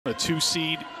A 2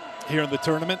 seed here in the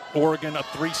tournament. Oregon a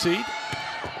 3 seed.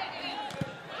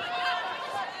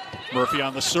 Murphy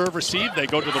on the serve receive. They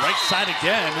go to the right side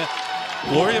again.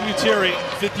 Gloria Muteri,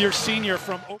 fifth-year senior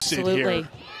from Oakland here,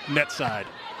 net side.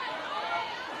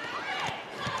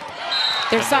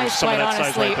 Their size, quite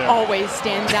honestly, always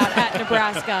stands out at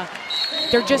Nebraska.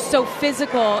 They're just so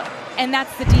physical, and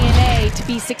that's the DNA to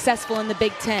be successful in the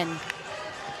Big Ten.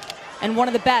 And one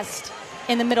of the best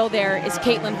in the middle there is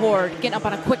Caitlin Horde, getting up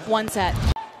on a quick one set.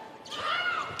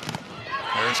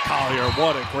 There's Collier.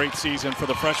 What a great season for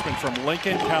the freshman from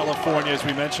Lincoln, California. As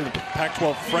we mentioned,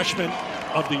 Pac-12 Freshman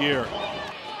of the Year.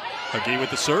 Agee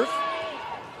with the serve.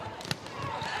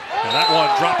 And that one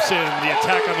drops in. The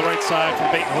attack on the right side from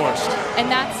Batenhorst.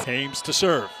 And that's Ames to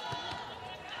serve.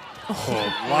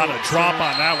 Oh, a lot of drop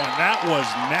on that one. That was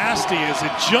nasty as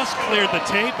it just cleared the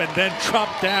tape and then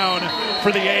dropped down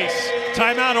for the ace.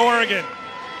 Timeout, Oregon.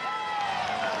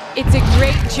 It's a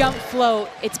great jump float.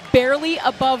 It's barely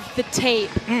above the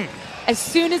tape. As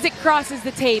soon as it crosses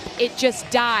the tape, it just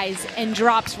dies and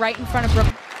drops right in front of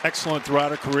Brooke. Excellent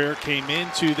throughout her career. Came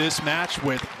into this match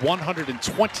with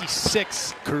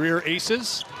 126 career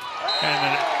aces. And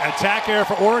an attack air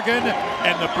for Oregon.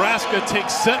 And Nebraska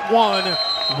takes set one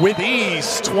with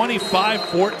ease,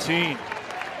 25-14.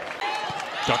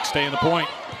 Ducks stay in the point.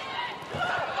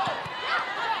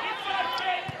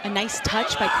 A nice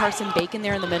touch by Carson Bacon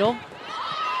there in the middle.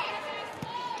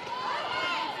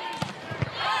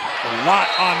 A lot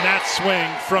on that swing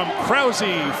from Krause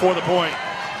for the point.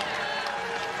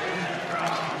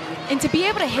 And to be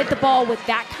able to hit the ball with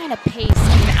that kind of pace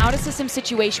in an out-of-system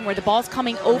situation where the ball's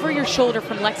coming over your shoulder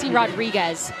from Lexi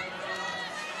Rodriguez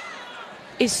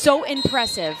is so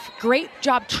impressive. Great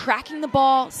job tracking the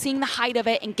ball, seeing the height of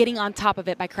it, and getting on top of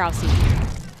it by Krause.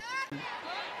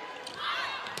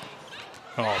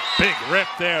 Oh, big rip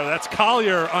there. That's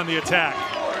Collier on the attack.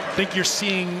 I think you're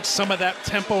seeing some of that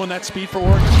tempo and that speed for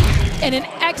Oregon. And an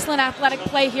excellent athletic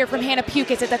play here from Hannah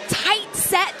Pukas. It's a tight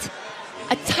set,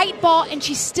 a tight ball, and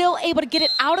she's still able to get it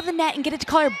out of the net and get it to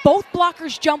Collier. Both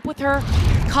blockers jump with her.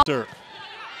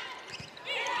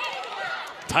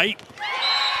 Tight.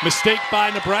 Mistake by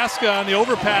Nebraska on the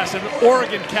overpass, and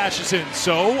Oregon cashes in.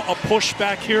 So a push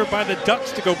back here by the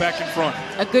Ducks to go back in front.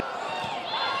 A good.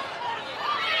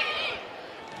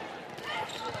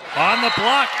 On the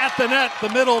block at the net, the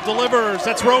middle delivers.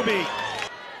 That's Roby.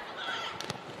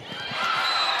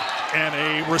 And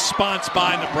a response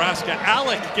by Nebraska.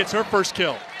 Alec gets her first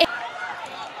kill.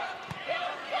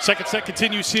 Second set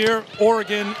continues here.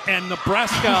 Oregon and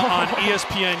Nebraska on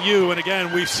ESPNU. And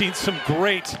again, we've seen some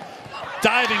great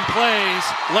diving plays.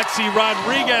 Lexi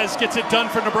Rodriguez gets it done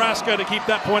for Nebraska to keep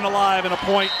that point alive, and a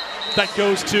point that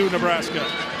goes to Nebraska.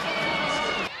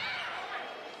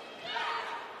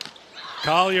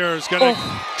 Collier's going to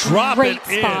drop it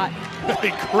in.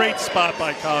 A great spot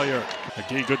by Collier.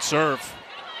 Again, good serve.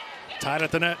 Tied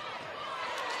at the net.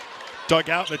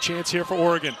 Dug out, and a chance here for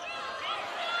Oregon.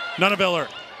 Nuneviller.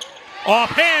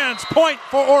 Off hands, point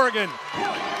for Oregon.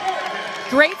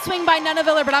 Great swing by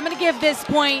Nuneviller, but I'm going to give this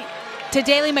point to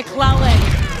Daly McClellan.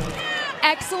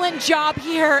 Excellent job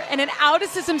here, and an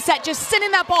out-of-system set, just sending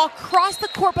that ball across the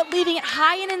court, but leaving it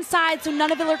high and inside so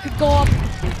Nuneviller could go up.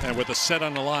 And with a set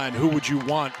on the line, who would you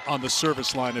want on the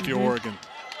service line if you're Oregon?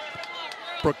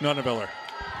 Brooke Nuneviller.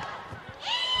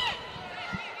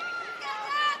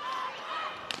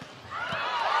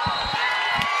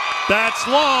 That's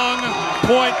long.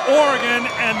 Point Oregon,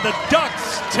 and the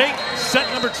Ducks take set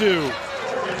number 2.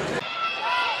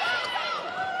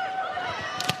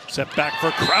 Set back for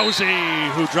Krause,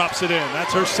 who drops it in.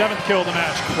 That's her 7th kill of the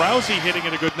match. Krause hitting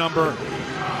at a good number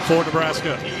for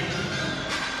Nebraska.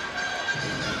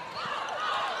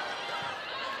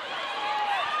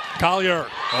 Collier.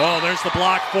 Oh, there's the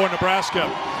block for Nebraska.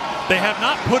 They have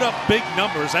not put up big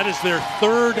numbers. That is their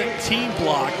 3rd team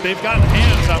block. They've gotten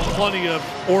hands on plenty of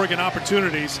Oregon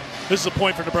opportunities. This is a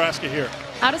point for Nebraska here.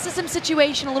 Out-of-system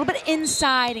situation, a little bit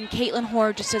inside, and Caitlin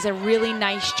Horde just does a really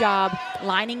nice job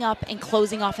lining up and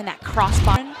closing off in that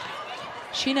crossbar.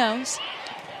 She knows.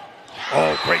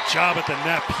 Oh, great job at the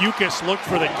net. Pukas looked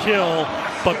for the kill,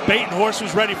 but Batenhorst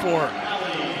was ready for her.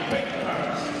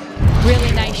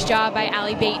 Really nice job by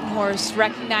Allie Batenhorst,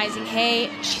 recognizing, hey,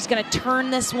 she's going to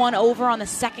turn this one over on the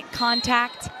second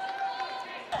contact.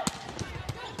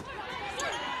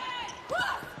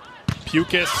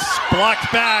 Pukas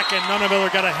blocked back, and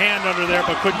Nuneviller got a hand under there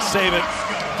but couldn't save it.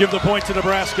 Give the point to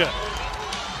Nebraska.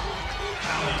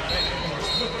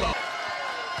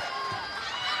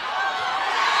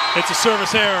 It's a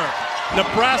service error.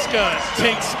 Nebraska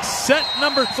takes set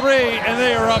number 3, and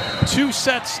they are up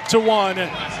 2-1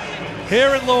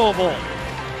 here in Louisville.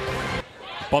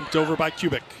 Bumped over by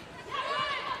Kubik.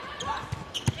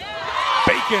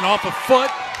 Bacon off a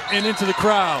foot and into the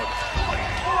crowd.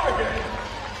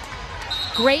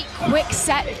 Great quick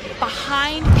set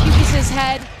behind Pukis'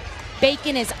 head.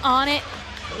 Bacon is on it.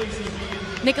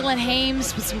 Nicolin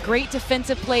Hames with some great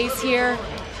defensive plays here.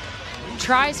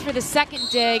 Tries for the second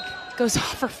dig, goes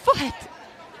off her foot.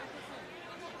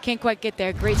 Can't quite get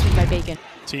there. Great swing by Bacon.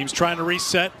 Team's trying to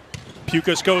reset.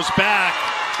 Pukis goes back,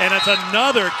 and it's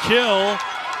another kill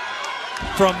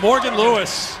from Morgan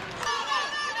Lewis.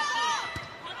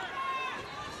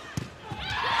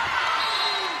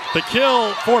 The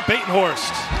kill for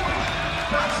Batenhorst.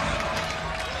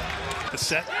 The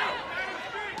set.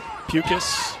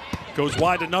 Pukis goes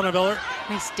wide to Nunneveller.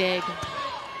 Nice dig.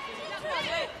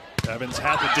 Evans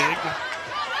had the dig.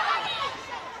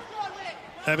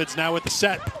 Evans now with the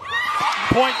set.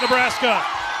 Point Nebraska.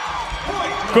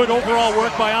 Good overall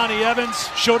work by Ani Evans.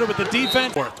 Showed it with the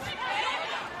defense.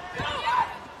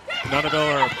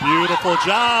 Nunneveller, beautiful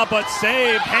job, but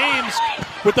save. Hames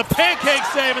with the pancake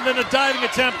save and then a diving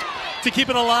attempt to keep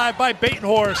it alive by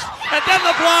Batenhorst. And then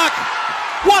the block.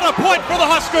 What a point for the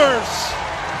Huskers.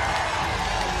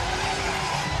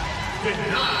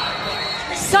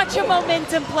 Such a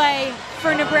momentum play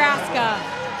for Nebraska.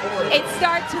 It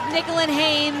starts with Nicolin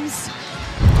Hames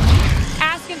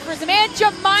asking for some Aunt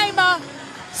Jemima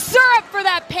syrup for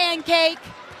that pancake.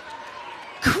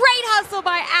 Great hustle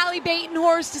by Allie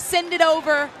Batenhorst to send it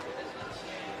over.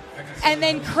 And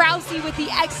then Krause with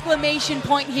the exclamation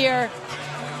point here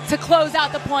to close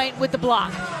out the point with the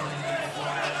block.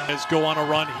 Let's go on a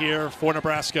run here for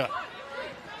Nebraska.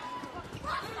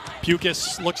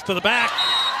 Pukis looks to the back.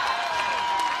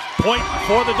 Point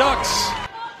for the Ducks.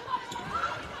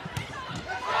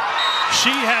 She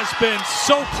has been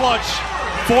so clutch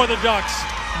for the Ducks.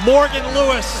 Morgan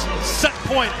Lewis, set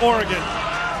point, Oregon.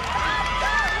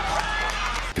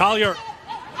 Collier.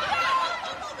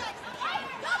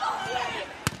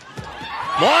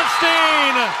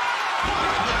 Lonstein.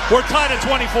 We're tied at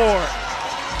 24.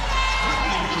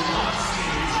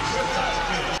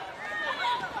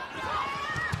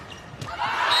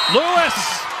 Lewis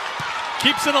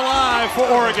keeps it alive for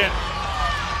Oregon.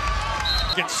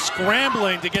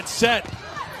 Scrambling to get set.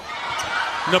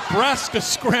 Nebraska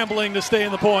scrambling to stay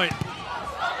in the point.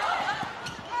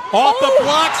 Off the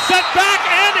block, set back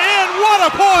and in. What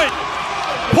a point!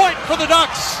 Point for the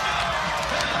Ducks.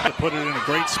 Put it in a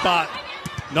great spot.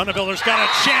 Nunneviller's got a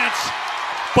chance,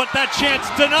 but that chance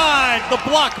denied. The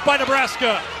block by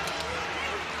Nebraska.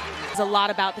 It's a lot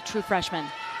about the true freshman.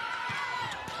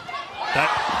 That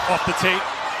off the tape.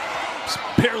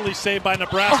 Barely saved by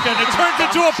Nebraska, and it turns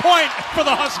into a point for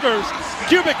the Huskers.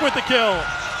 Kubik with the kill.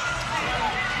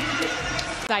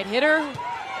 Side hitter.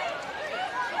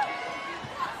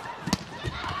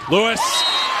 Lewis,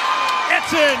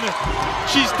 it's in.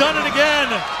 She's done it again.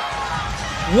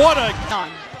 What a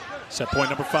set point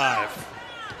number 5.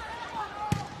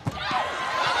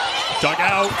 Dug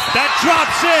out. That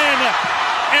drops in,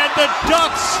 and the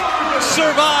Ducks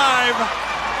survive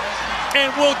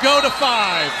and will go to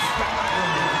 5.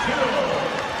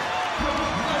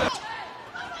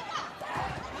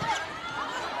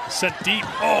 Set deep.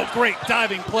 Oh, great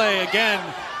diving play again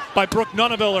by Brooke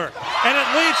Nunneveller. And it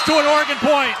leads to an Oregon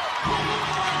point.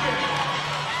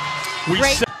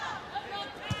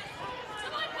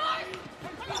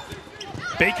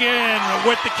 Bacon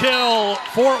with the kill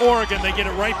for Oregon. They get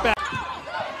it right back.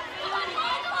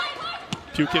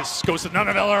 Pukis goes to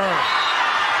Nunneveller.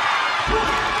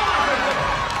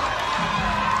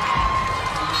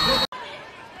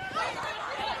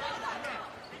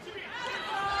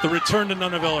 The return to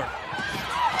Nunneveller.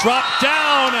 Drop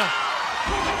down.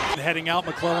 Heading out,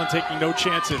 McClellan taking no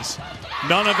chances.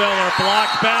 Nunneveller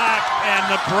blocked back, and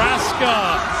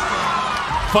Nebraska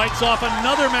fights off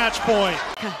another match point.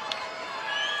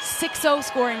 6-0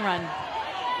 scoring run.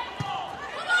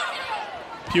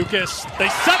 Pukis, they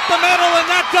set the middle, and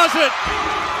that does it.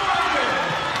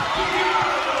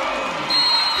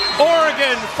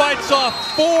 Oregon fights off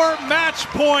 4 match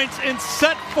points in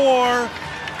set 4.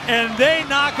 And they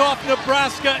knock off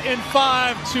Nebraska in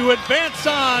 5 to advance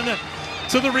on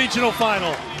to the regional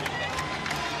final.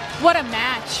 What a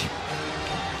match.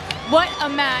 What a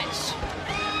match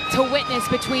to witness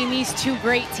between these two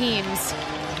great teams.